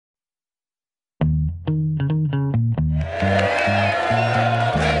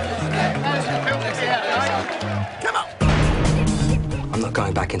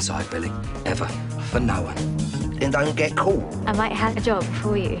back inside, Billy. Ever. For no one. Then don't get caught. I might have a job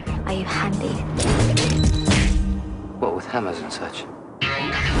for you. Are you handy? What, with hammers and such?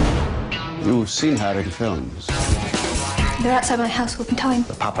 You've seen her in films. They're outside my house all the time.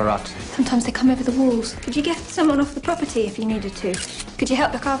 The paparazzi. Sometimes they come over the walls. Could you get someone off the property if you needed to? Could you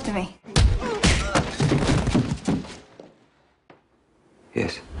help look after me?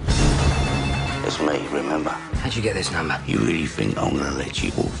 Yes. It's me, remember? How'd you get this number? You really think I'm gonna let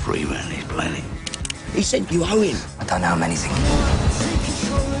you walk free around this planet? He said you owe him. I don't know anything.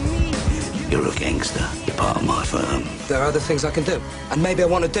 You're a gangster. You're part of my firm. There are other things I can do, and maybe I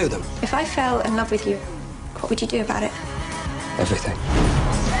want to do them. If I fell in love with you, what would you do about it? Everything.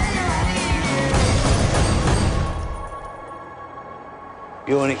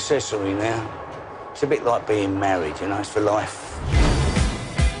 You're an accessory now. It's a bit like being married, you know, it's for life.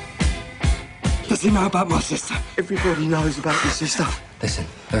 Does he know about my sister? Everybody knows about your sister. Listen,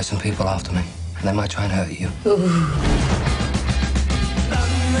 there are some people after me, and they might try and hurt you.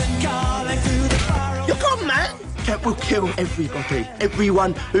 You're gone, man! That will kill everybody.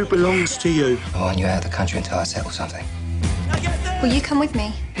 Everyone who belongs to you. I want you out of the country until I settle something. Will you come with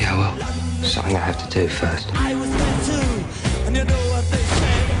me? Yeah, well, something I have to do first. I was there too, and you know what they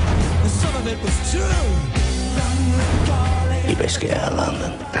said, and some of it was true. You best get out of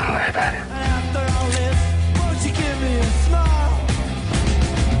London. Don't worry about it. After all this, won't you give me a smile?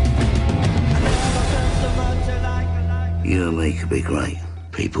 I never felt so much alike. You and me could be great.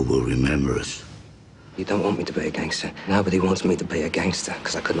 People will remember us. You don't want me to be a gangster. Nobody wants me to be a gangster,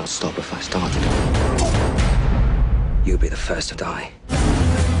 because I could not stop if I started. You'll be the first to die.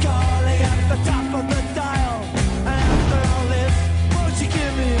 Calling at the top.